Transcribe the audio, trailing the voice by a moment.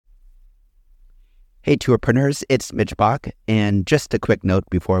Hey, Tourpreneurs, it's Mitch Bach, and just a quick note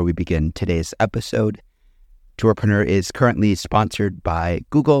before we begin today's episode. Tourpreneur is currently sponsored by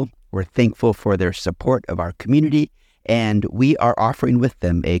Google. We're thankful for their support of our community, and we are offering with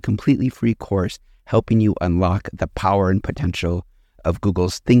them a completely free course helping you unlock the power and potential of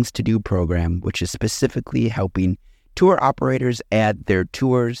Google's Things to Do program, which is specifically helping tour operators add their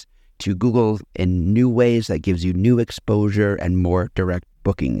tours to Google in new ways that gives you new exposure and more direct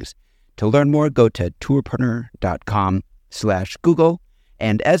bookings. To learn more, go to tourpreneur.com/Google.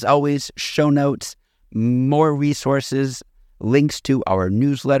 And as always, show notes, more resources, links to our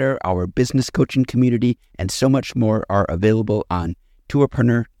newsletter, our business coaching community, and so much more are available on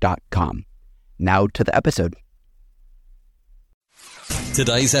tourpreneur.com. Now to the episode.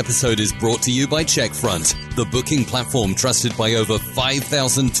 Today's episode is brought to you by Checkfront, the booking platform trusted by over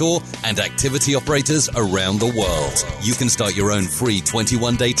 5,000 tour and activity operators around the world. You can start your own free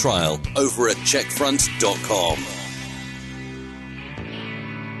 21-day trial over at checkfront.com.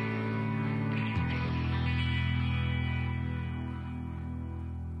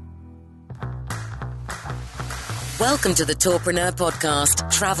 Welcome to the Tourpreneur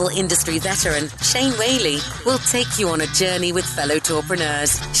podcast. Travel industry veteran Shane Whaley will take you on a journey with fellow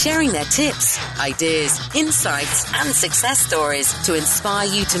tourpreneurs, sharing their tips, ideas, insights, and success stories to inspire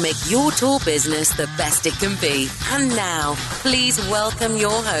you to make your tour business the best it can be. And now, please welcome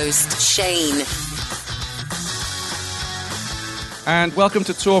your host, Shane. And welcome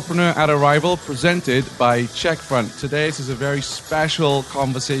to Tourpreneur at Arival, presented by Checkfront. Today, this is a very special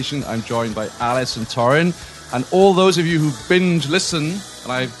conversation. I'm joined by Alice and Torin. And all those of you who binge listen,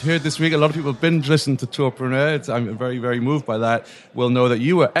 and I've heard this week a lot of people binge listen to Tourpreneur, I'm very, very moved by that, will know that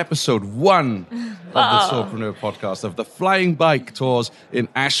you were episode 1 of the Tourpreneur podcast, of the Flying Bike Tours in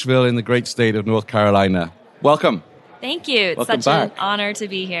Asheville in the great state of North Carolina. Welcome. Thank you. It's Welcome such back. an honor to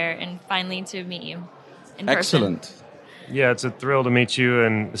be here and finally to meet you in person. Excellent. Yeah, it's a thrill to meet you,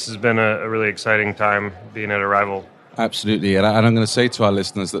 and this has been a really exciting time being at Arival. Absolutely. And I'm going to say to our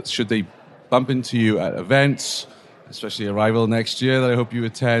listeners that should they bump into you at events, especially Arival next year that I hope you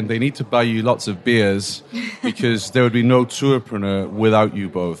attend, they need to buy you lots of beers because there would be no Tourpreneur without you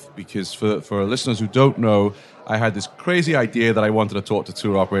both. Because for listeners who don't know, I had this crazy idea that I wanted to talk to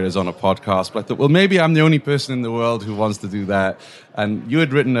tour operators on a podcast, but I thought, well, maybe I'm the only person in the world who wants to do that. And you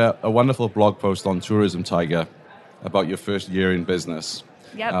had written a wonderful blog post on Tourism Tiger about your first year in business.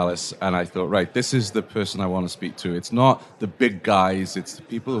 Yep. Alice, and I thought, right, this is the person I want to speak to. It's not the big guys, it's the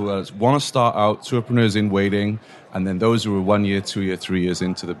people who want to start out, tourpreneurs in waiting, and then those who are 1 year, 2 year, 3 years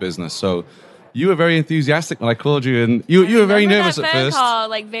into the business. So you were very enthusiastic when I called you, and you were very nervous at first. Call,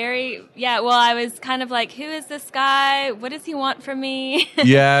 well, I was kind of like, who is this guy? What does he want from me?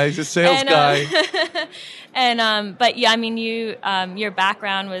 Yeah, he's a sales guy. But yeah, I mean, your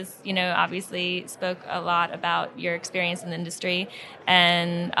background was, obviously spoke a lot about your experience in the industry,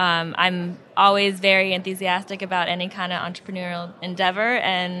 and I'm always very enthusiastic about any kind of entrepreneurial endeavor,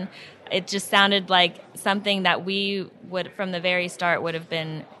 and it just sounded like something that we would, from the very start, would have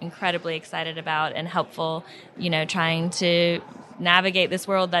been incredibly excited about and helpful, trying to navigate this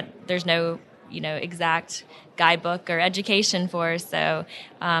world that there's no, exact guidebook or education for. So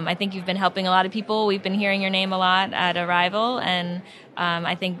I think you've been helping a lot of people. We've been hearing your name a lot at Arival, and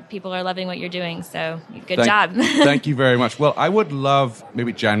I think people are loving what you're doing. So good job. Thank you very much. Well, I would love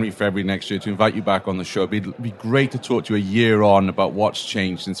maybe January, February next year to invite you back on the show. It'd be great to talk to you a year on about what's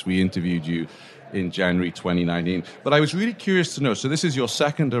changed since we interviewed you in January 2019. But I was really curious to know, so this is your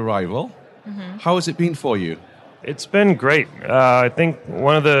second Arival. Mm-hmm. How has it been for you? It's been great. I think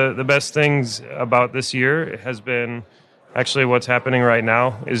one of the best things about this year has been actually what's happening right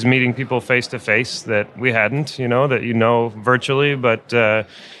now is meeting people face-to-face that we hadn't, virtually, but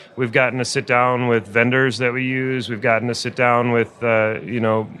we've gotten to sit down with vendors that we use. We've gotten to sit down with,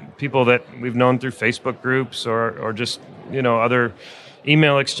 people that we've known through Facebook groups or just, other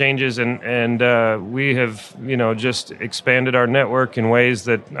email exchanges, and we have, just expanded our network in ways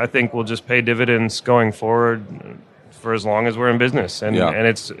that I think will just pay dividends going forward for as long as we're in business. And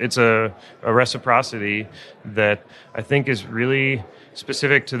it's a reciprocity that I think is really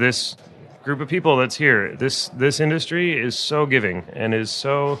specific to this group of people that's here. This industry is so giving and is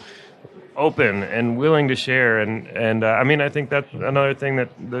so open and willing to share. And I think that's another thing that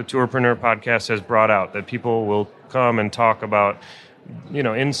the Tourpreneur podcast has brought out, that people will come and talk about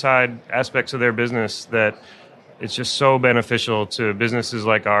inside aspects of their business that it's just so beneficial to businesses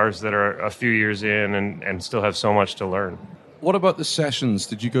like ours that are a few years in and still have so much to learn. What about the sessions?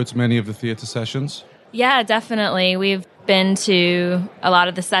 Did you go to many of the theater sessions? Yeah, definitely. We've been to a lot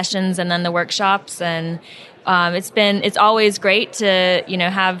of the sessions and then the workshops, and it's always great to,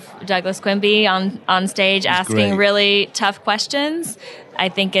 have Douglas Quimby on stage asking great. really tough questions. I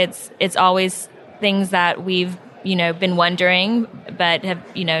think it's always things that we've, been wondering, but have,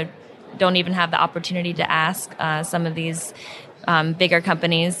 don't even have the opportunity to ask some of these bigger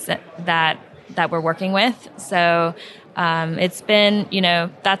companies that we're working with. So it's been,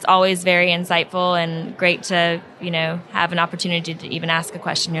 that's always very insightful and great to, have an opportunity to even ask a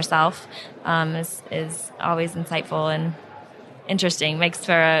question yourself. Is always insightful and interesting. Makes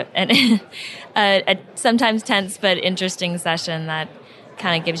for a sometimes tense but interesting session that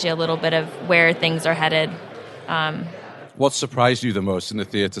kind of gives you a little bit of where things are headed. What surprised you the most in the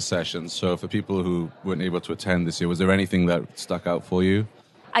theatre sessions? So for people who weren't able to attend this year, was there anything that stuck out for you?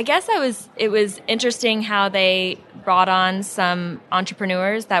 I guess it was interesting how they brought on some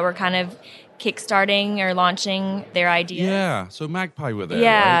entrepreneurs that were kind of kickstarting or launching their ideas. Yeah, so Magpie were there,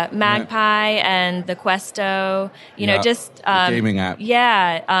 Yeah, right? Magpie and the Questo, just... the gaming app.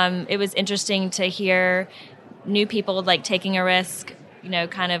 Yeah, it was interesting to hear new people like taking a risk,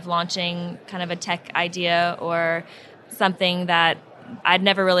 kind of launching kind of a tech idea or something that I'd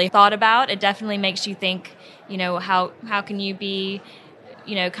never really thought about. It definitely makes you think, how can you be...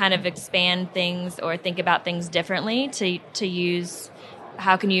 kind of expand things or think about things differently to use,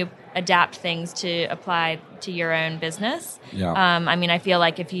 how can you adapt things to apply to your own business? Yeah. I feel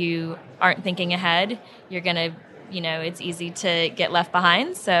like if you aren't thinking ahead, you're going to, it's easy to get left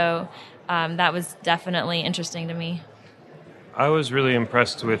behind. So that was definitely interesting to me. I was really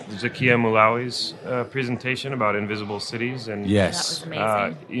impressed with Zakia Mulawi's presentation about invisible cities, and yes, that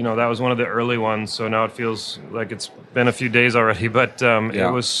was amazing. That was one of the early ones. So now it feels like it's been a few days already, but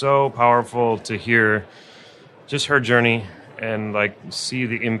it was so powerful to hear just her journey and like see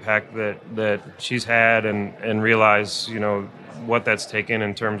the impact that she's had and realize what that's taken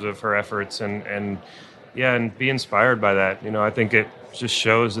in terms of her efforts and be inspired by that. I think it just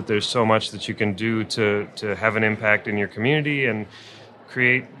shows that there's so much that you can do to have an impact in your community and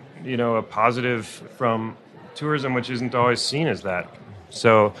create, a positive from tourism, which isn't always seen as that.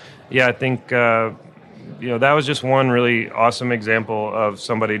 So, I think, that was just one really awesome example of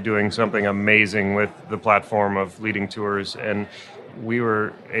somebody doing something amazing with the platform of leading tours. And we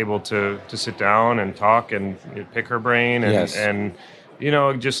were able to sit down and talk and pick her brain and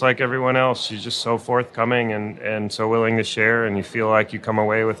just like everyone else, she's just so forthcoming and so willing to share, and you feel like you come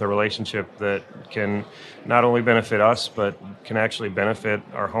away with a relationship that can not only benefit us, but can actually benefit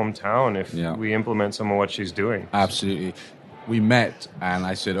our hometown if we implement some of what she's doing. Absolutely. We met, and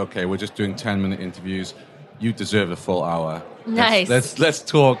I said, okay, we're just doing 10-minute interviews. You deserve a full hour. Nice. Let's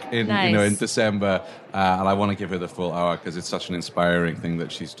talk in Nice. In December, and I want to give her the full hour because it's such an inspiring thing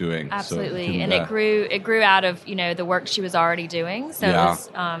that she's doing. Absolutely, So and it grew out of the work she was already doing. So it was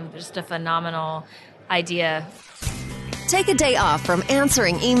just a phenomenal idea. Take a day off from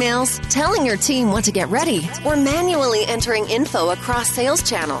answering emails, telling your team what to get ready, or manually entering info across sales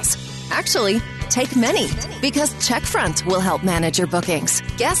channels. Actually, take many, because Checkfront will help manage your bookings.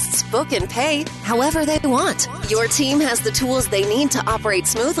 Guests book and pay however they want. Your team has the tools they need to operate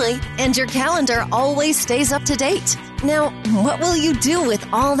smoothly, and your calendar always stays up to date. Now, what will you do with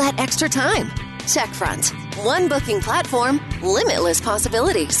all that extra time? Checkfront. One booking platform, limitless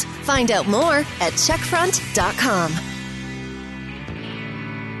possibilities. Find out more at checkfront.com.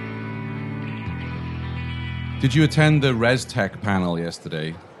 Did you attend the ResTech panel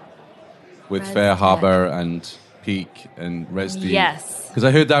yesterday with ResTech. Fair Harbor and Peak and ResD? Yes. Because I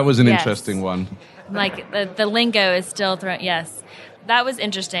heard that was an Yes. interesting one. Like the lingo is still thrown. Yes, that was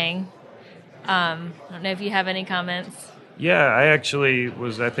interesting. I don't know if you have any comments. Yeah, I actually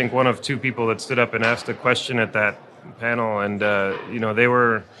was, I think, one of two people that stood up and asked a question at that panel, and they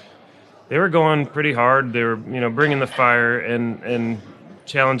were going pretty hard. They were bringing the fire and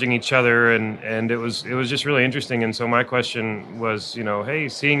challenging each other, and it was just really interesting. And so my question was, hey,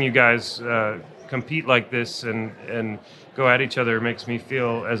 seeing you guys compete like this and go at each other makes me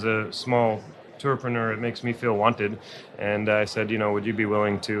feel, as a small tourpreneur, it makes me feel wanted. And I said, would you be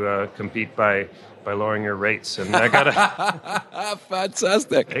willing to compete by lowering your rates? And I got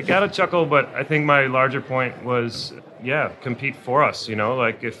Fantastic. it got a chuckle, but I think my larger point was, compete for us.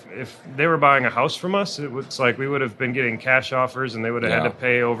 Like if they were buying a house from us, it was like we would have been getting cash offers, and they would have had to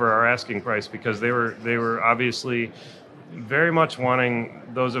pay over our asking price, because they were obviously very much wanting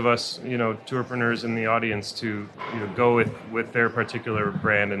those of us, tourpreneurs in the audience to go with their particular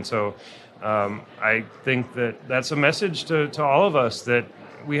brand. And so I think that's a message to all of us, that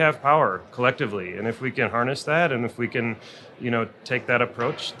we have power collectively, and if we can harness that, and if we can take that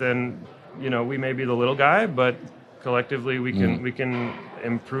approach, then we may be the little guy, but collectively we can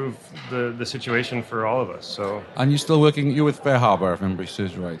improve the situation for all of us. So. And you're with Fair Harbor, if memory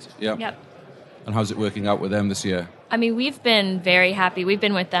serves right. Yeah. Yep. And how's it working out with them this year? I mean, we've been very happy. We've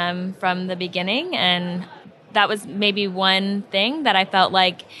been with them from the beginning, and that was maybe one thing that I felt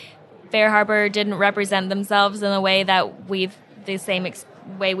like Fair Harbor didn't represent themselves in the way that we've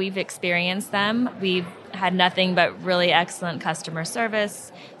experienced them. We've had nothing but really excellent customer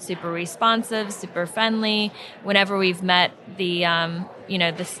service, super responsive, super friendly. Whenever we've met the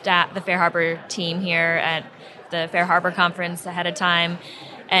Fair Harbor team here at the Fair Harbor conference ahead of time,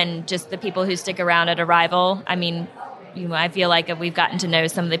 and just the people who stick around at Arival, I mean, I feel like we've gotten to know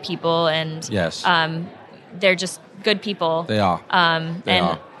some of the people, and yes. They're just good people. They are. They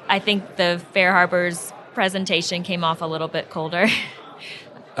are. I think the Fair Harbor's presentation came off a little bit colder.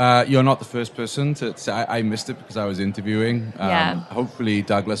 You're not the first person to say. I missed it because I was interviewing. Hopefully,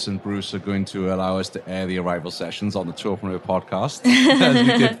 Douglas and Bruce are going to allow us to air the Arival sessions on the Tourpreneur podcast, as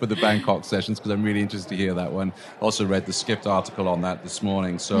we did for the Bangkok sessions, because I'm really interested to hear that one. Also read the Skipped article on that this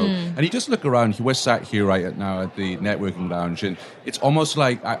morning. So, and you just look around. We're sat here right now at the networking lounge, and it's almost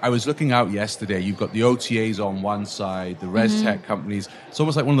like I was looking out yesterday. You've got the OTAs on one side, the res tech companies. It's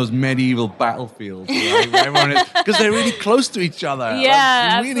almost like one of those medieval battlefields, right? Where everyone is, because they're really close to each other.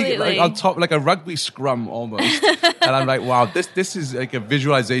 Yeah. Like, really, like on top, like a rugby scrum almost. And I'm like, wow, this is like a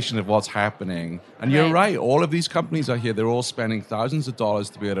visualization of what's happening. And you're right, all of these companies are here. They're all spending thousands of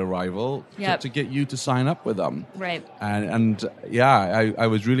dollars to be at Arival to get you to sign up with them. Right. And I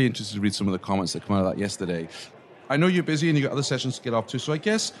was really interested to read some of the comments that come out of that yesterday. I know you're busy and you've got other sessions to get off to, so I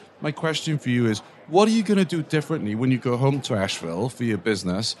guess my question for you is, what are you going to do differently when you go home to Asheville for your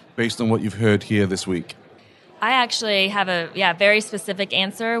business based on what you've heard here this week? I actually have a very specific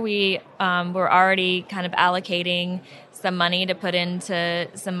answer. We're already kind of allocating some money to put into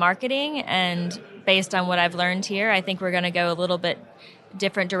some marketing, and based on what I've learned here, I think we're going to go a little bit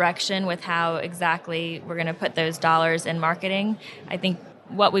different direction with how exactly we're going to put those dollars in marketing. I think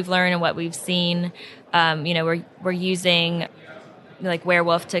what we've learned and what we've seen, we're using like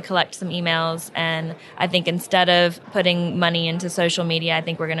Werewolf to collect some emails, and I think instead of putting money into social media, I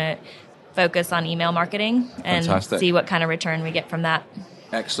think we're going to focus on email marketing and see what kind of return we get from that.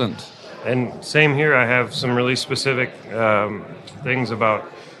 Excellent. And same here, I have some really specific things about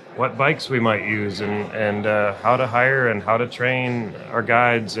what bikes we might use and how to hire and how to train our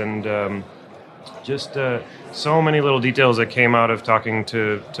guides, and just so many little details that came out of talking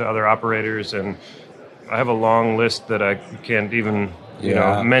to other operators. And I have a long list that I can't even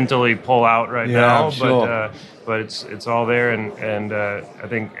mentally pull out right now, sure. But it's all there, and I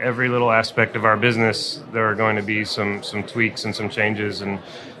think every little aspect of our business, there are going to be some tweaks and some changes, and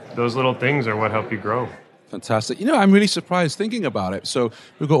those little things are what help you grow. Fantastic. I'm really surprised thinking about it. So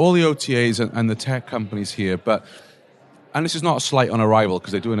we've got all the OTAs and the tech companies here, and this is not a slight on Arival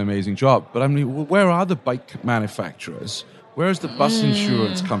because they do an amazing job, but I mean, where are the bike manufacturers? Where's the bus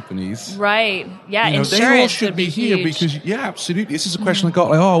insurance companies? Right. Yeah, insurance they all should be here huge. Because, absolutely. This is a question I got,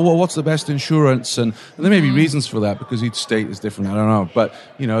 what's the best insurance? And there may be reasons for that because each state is different. I don't know. But,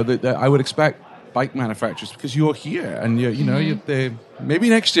 I would expect bike manufacturers, because you're here and, you're maybe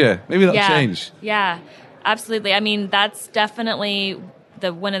next year, maybe that'll change. Yeah, absolutely. I mean, that's definitely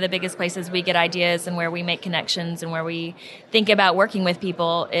one of the biggest places we get ideas and where we make connections and where we think about working with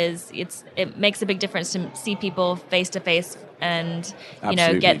people is it makes a big difference to see people face to face and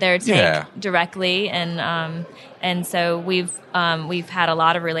get their take directly, and so we've had a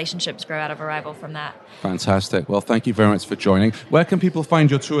lot of relationships grow out of Arival from that. Fantastic. Well, thank you very much for joining. Where can people find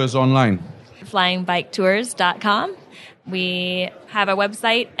your tours online? flyingbiketours.com. We have a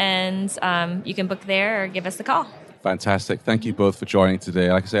website, and you can book there or give us a call. Fantastic. Thank you both for joining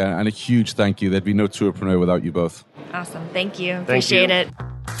today. Like I say, and a huge thank you. There'd be no Tourpreneur without you both. Awesome. Thank you. Appreciate it.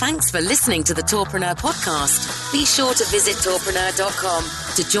 Thanks for listening to the Tourpreneur podcast. Be sure to visit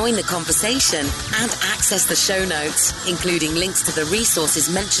tourpreneur.com to join the conversation and access the show notes, including links to the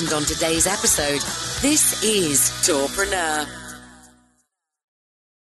resources mentioned on today's episode. This is Tourpreneur.